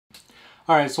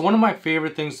Alright, so one of my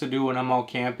favorite things to do when I'm out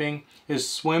camping is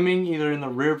swimming either in the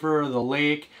river or the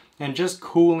lake and just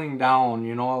cooling down.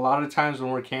 You know, a lot of times when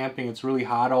we're camping it's really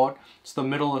hot out. It's the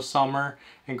middle of summer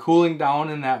and cooling down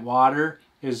in that water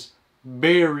is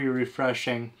very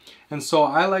refreshing. And so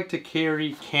I like to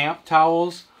carry camp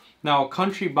towels. Now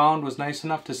Country Bound was nice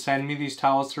enough to send me these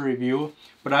towels to review,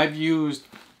 but I've used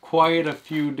quite a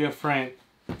few different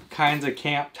kinds of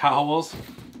camp towels.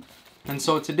 And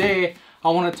so today I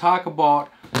want to talk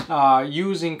about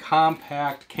using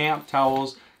compact camp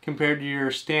towels compared to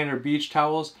your standard beach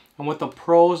towels and what the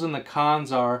pros and the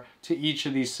cons are to each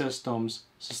of these systems.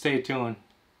 So stay tuned.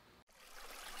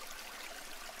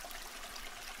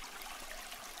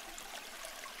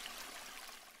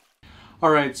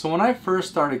 Alright, so when I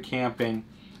first started camping,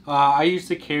 I used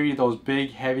to carry those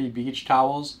big heavy beach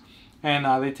towels,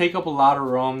 and they take up a lot of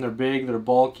room. They're big, they're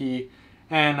bulky,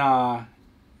 and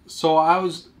so I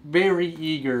was very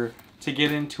eager to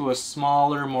get into a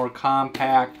smaller, more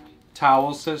compact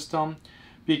towel system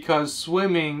because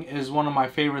swimming is one of my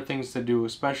favorite things to do,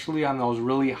 especially on those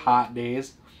really hot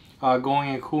days. Going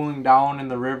and cooling down in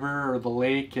the river or the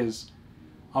lake is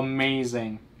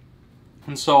amazing.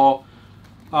 And so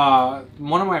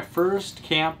one of my first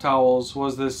camp towels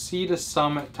was the Sea to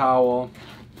Summit towel,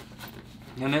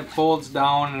 and it folds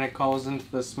down and it goes into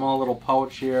this small little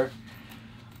pouch here.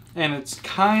 And it's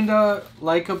kind of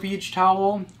like a beach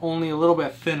towel, only a little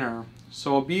bit thinner.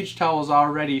 So a beach towel is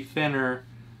already thinner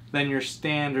than your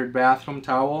standard bathroom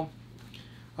towel.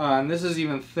 And this is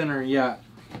even thinner yet.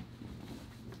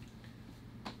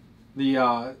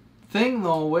 The thing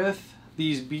though with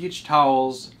these beach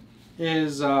towels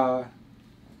is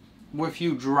if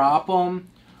you drop them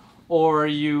or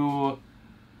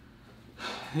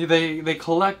they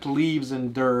collect leaves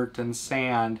and dirt and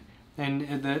sand, and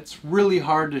it's really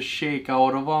hard to shake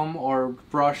out of them or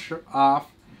brush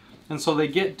off, and so they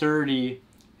get dirty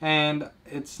and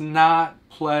it's not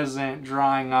pleasant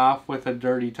drying off with a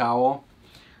dirty towel.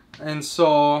 And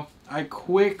so I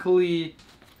quickly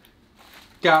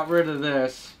got rid of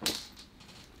this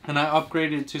and I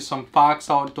upgraded to some Fox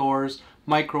Outdoors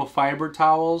microfiber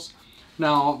towels.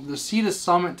 Now the Sea to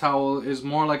Summit towel is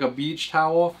more like a beach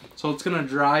towel, so it's gonna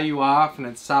dry you off and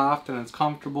it's soft and it's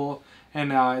comfortable,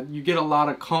 and you get a lot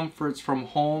of comforts from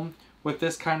home with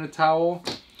this kind of towel,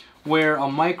 where a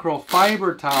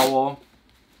microfiber towel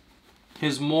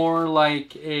is more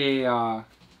like a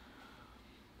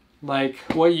like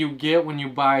what you get when you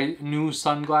buy new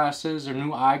sunglasses or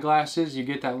new eyeglasses. You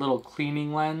get that little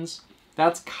cleaning lens.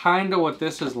 That's kind of what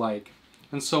this is like.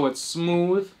 And so it's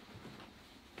smooth.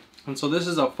 And so this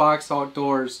is a Fox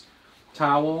Outdoors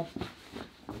towel.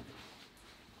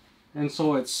 And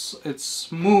so it's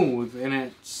smooth and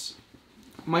it's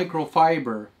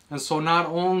microfiber. And so not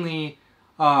only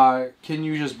can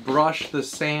you just brush the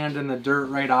sand and the dirt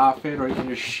right off it, or you can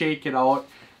just shake it out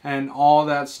and all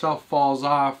that stuff falls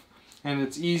off and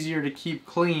it's easier to keep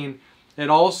clean, it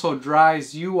also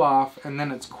dries you off and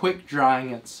then it's quick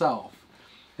drying itself.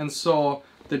 And so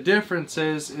the difference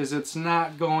is it's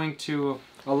not going to,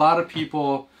 a lot of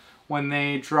people when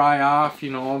they dry off, you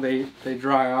know, they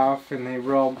dry off and they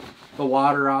rub the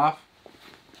water off.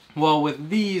 Well, with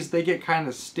these they get kind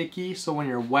of sticky, so when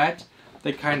you're wet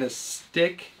they kind of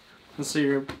stick, and so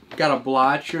you've got to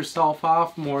blotch yourself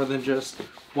off more than just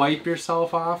wipe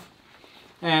yourself off.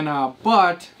 And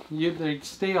but they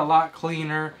stay a lot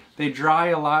cleaner, they dry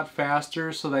a lot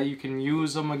faster so that you can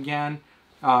use them again,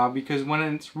 because when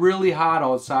it's really hot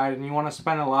outside and you want to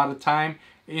spend a lot of time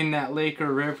in that lake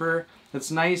or river, it's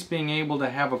nice being able to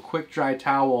have a quick dry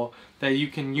towel that you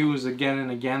can use again and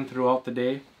again throughout the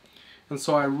day. And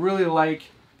so I really like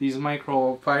these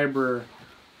microfiber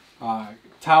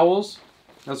towels.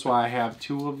 That's why I have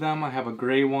two of them. I have a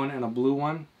gray one and a blue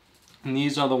one. And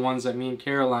these are the ones that me and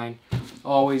Caroline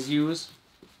always use.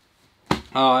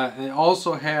 It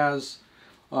also has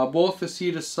both the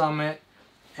Sea to Summit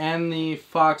and the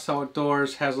Fox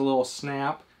Outdoors has a little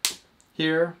snap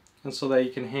here, and so that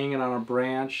you can hang it on a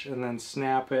branch and then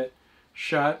snap it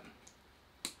shut,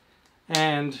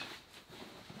 and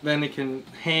then it can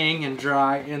hang and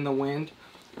dry in the wind.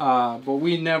 But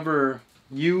we never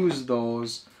use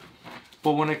those.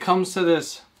 But when it comes to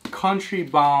this Country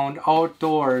Bound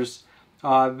Outdoors,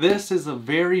 this is a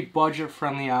very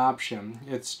budget-friendly option.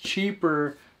 It's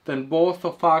cheaper than both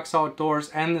the Fox Outdoors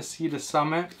and the Sea to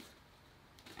Summit.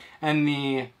 And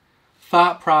the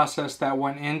thought process that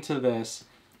went into this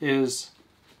is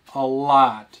a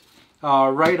lot.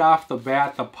 Right off the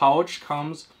bat, the pouch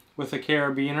comes with a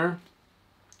carabiner.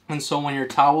 And so when your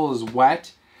towel is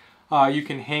wet, you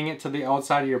can hang it to the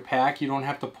outside of your pack. You don't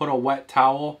have to put a wet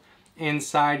towel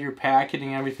inside your pack,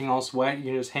 getting everything else wet. You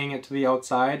can just hang it to the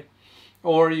outside,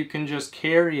 or you can just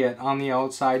carry it on the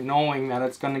outside knowing that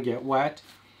it's going to get wet.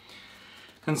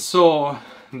 And so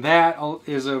that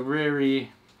is a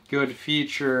very good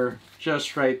feature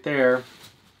just right there.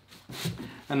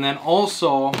 And then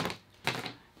also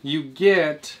you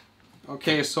get,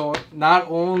 okay, so not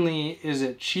only is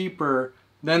it cheaper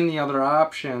than the other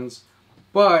options,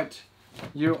 but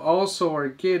you also are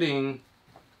getting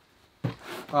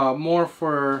more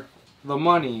for the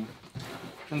money.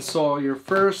 And so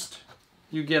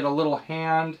you get a little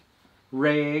hand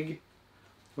rag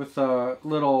with a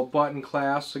little button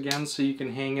clasp again, so you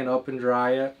can hang it up and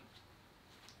dry it.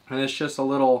 And it's just a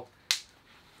little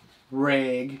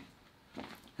rag.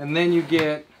 And then you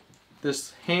get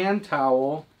this hand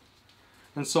towel.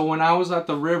 And so when I was at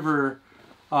the river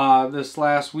this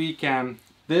last weekend,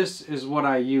 this is what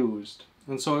I used.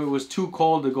 And so it was too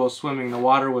cold to go swimming. The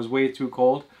water was way too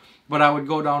cold. But I would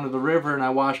go down to the river and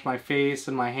I washed my face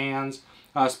and my hands,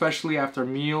 especially after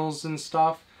meals and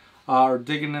stuff, or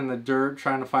digging in the dirt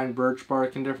trying to find birch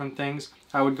bark and different things.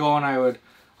 I would go and I would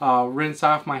rinse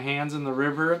off my hands in the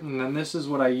river, and then this is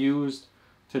what I used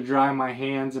to dry my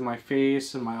hands and my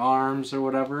face and my arms or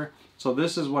whatever. So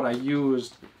this is what I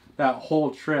used that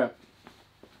whole trip.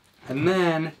 And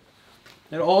then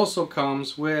it also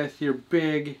comes with your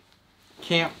big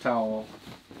camp towel.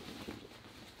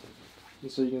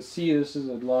 And so you can see this is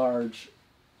a large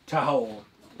towel.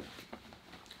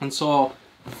 And so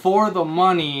for the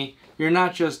money, you're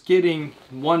not just getting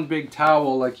one big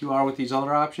towel like you are with these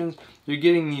other options. You're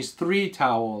getting these 3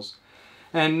 towels.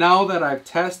 And now that I've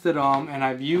tested them and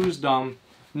I've used them,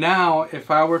 now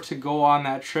if I were to go on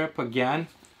that trip again,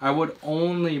 I would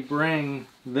only bring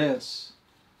this,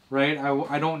 right?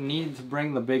 I don't need to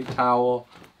bring the big towel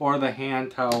or the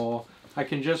hand towel. I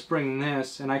can just bring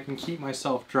this and I can keep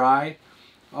myself dry.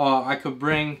 I could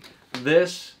bring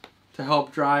this to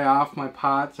help dry off my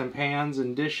pots and pans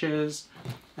and dishes.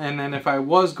 And then if I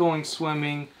was going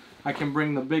swimming, I can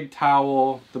bring the big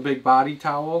towel, the big body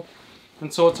towel.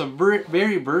 And so it's a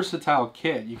very versatile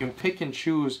kit. You can pick and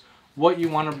choose what you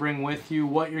want to bring with you,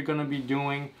 what you're going to be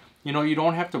doing. You know, you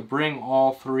don't have to bring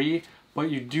all 3,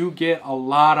 but you do get a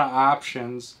lot of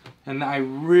options. And I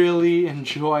really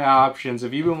enjoy options.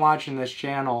 If you've been watching this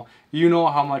channel, you know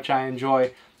how much I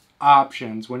enjoy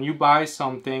options. When you buy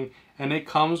something and it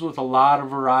comes with a lot of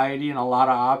variety and a lot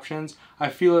of options, I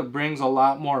feel it brings a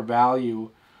lot more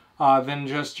value than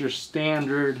just your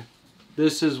standard,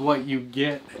 this is what you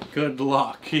get, good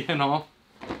luck, you know.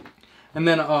 And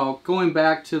then going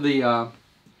back to the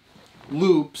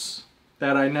loops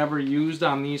that I never used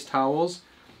on these towels,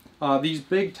 these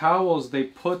big towels, they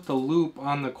put the loop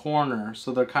on the corner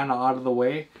so they're kind of out of the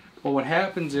way. But what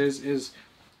happens is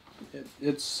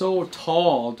it's so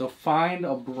tall to find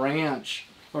a branch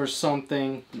or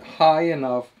something high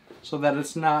enough so that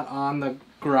it's not on the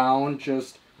ground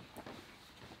just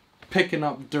picking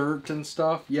up dirt and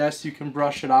stuff. Yes, you can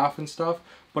brush it off and stuff,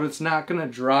 but it's not going to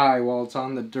dry while it's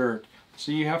on the dirt.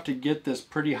 So you have to get this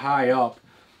pretty high up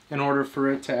in order for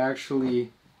it to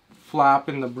actually flap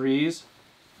in the breeze.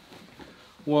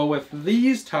 Well, with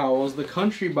these towels, the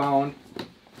Country Bound,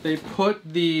 they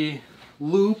put the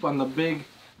loop on the big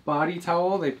body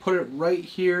towel, they put it right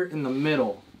here in the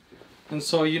middle. And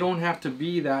so you don't have to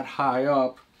be that high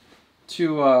up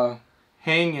to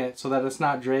hang it so that it's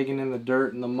not dragging in the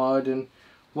dirt and the mud and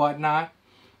whatnot.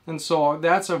 And so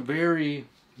that's a very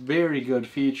good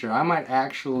feature. I might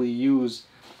actually use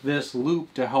this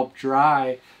loop to help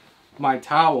dry my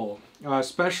towel,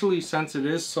 especially since it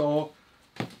is so,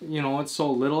 you know, it's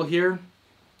so little here.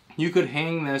 You could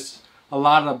hang this, a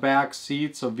lot of the back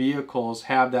seats of vehicles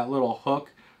have that little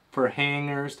hook for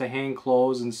hangers to hang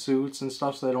clothes and suits and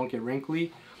stuff so they don't get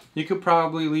wrinkly. You could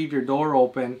probably leave your door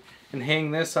open and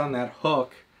hang this on that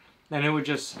hook and it would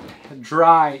just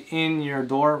dry in your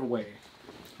doorway.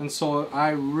 And so I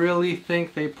really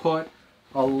think they put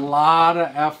a lot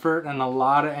of effort and a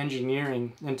lot of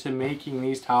engineering into making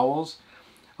these towels,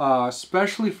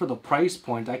 especially for the price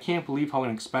point. I can't believe how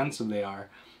inexpensive they are.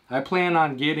 I plan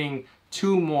on getting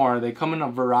 2 more. They come in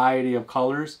a variety of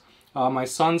colors. My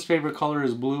son's favorite color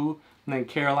is blue, and then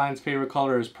Caroline's favorite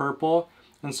color is purple.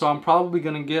 And so I'm probably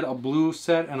going to get a blue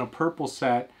set and a purple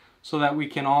set so that we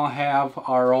can all have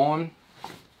our own.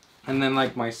 And then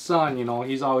like my son, you know,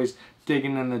 he's always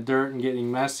digging in the dirt and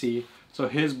getting messy. So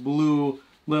his blue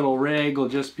little rag will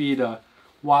just be to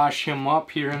wash him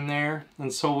up here and there.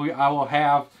 And so I will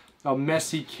have a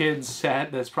messy kid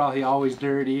set that's probably always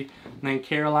dirty. And then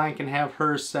Caroline can have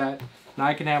her set, and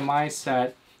I can have my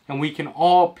set. and we can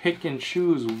all pick and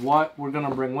choose what we're going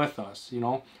to bring with us. You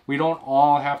know, we don't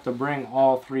all have to bring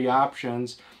all 3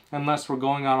 options unless we're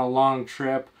going on a long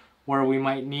trip where we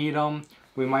might need them.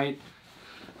 My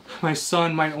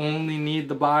son might only need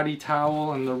the body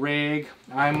towel and the rag.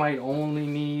 I might only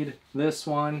need this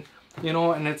one. You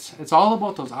know, and it's all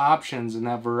about those options and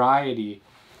that variety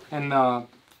and the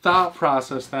thought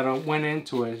process that went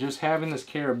into it. Just having this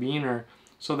carabiner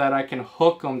so that I can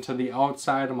hook them to the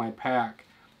outside of my pack.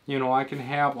 You know, I can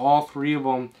have all 3 of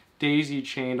them daisy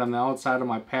chained on the outside of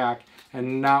my pack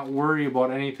and not worry about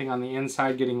anything on the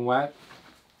inside getting wet.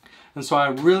 And so I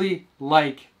really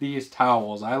like these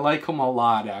towels. I like them a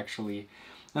lot, actually.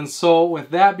 And so with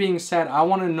that being said, I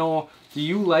want to know, do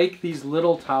you like these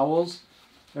little towels?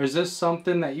 Or is this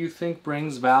something that you think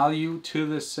brings value to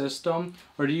this system?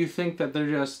 Or do you think that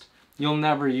they're just, you'll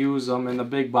never use them and the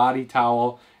big body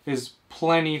towel is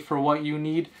plenty for what you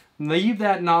need? Leave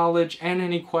that knowledge and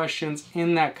any questions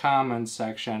in that comments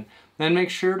section. Then make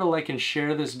sure to like and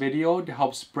share this video to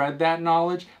help spread that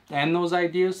knowledge and those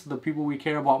ideas to the people we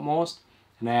care about most.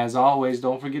 And as always,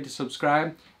 don't forget to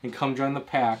subscribe and come join the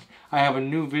pack. I have a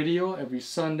new video every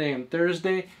Sunday and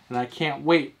Thursday, and I can't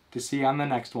wait to see you on the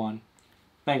next one.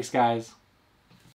 Thanks, guys.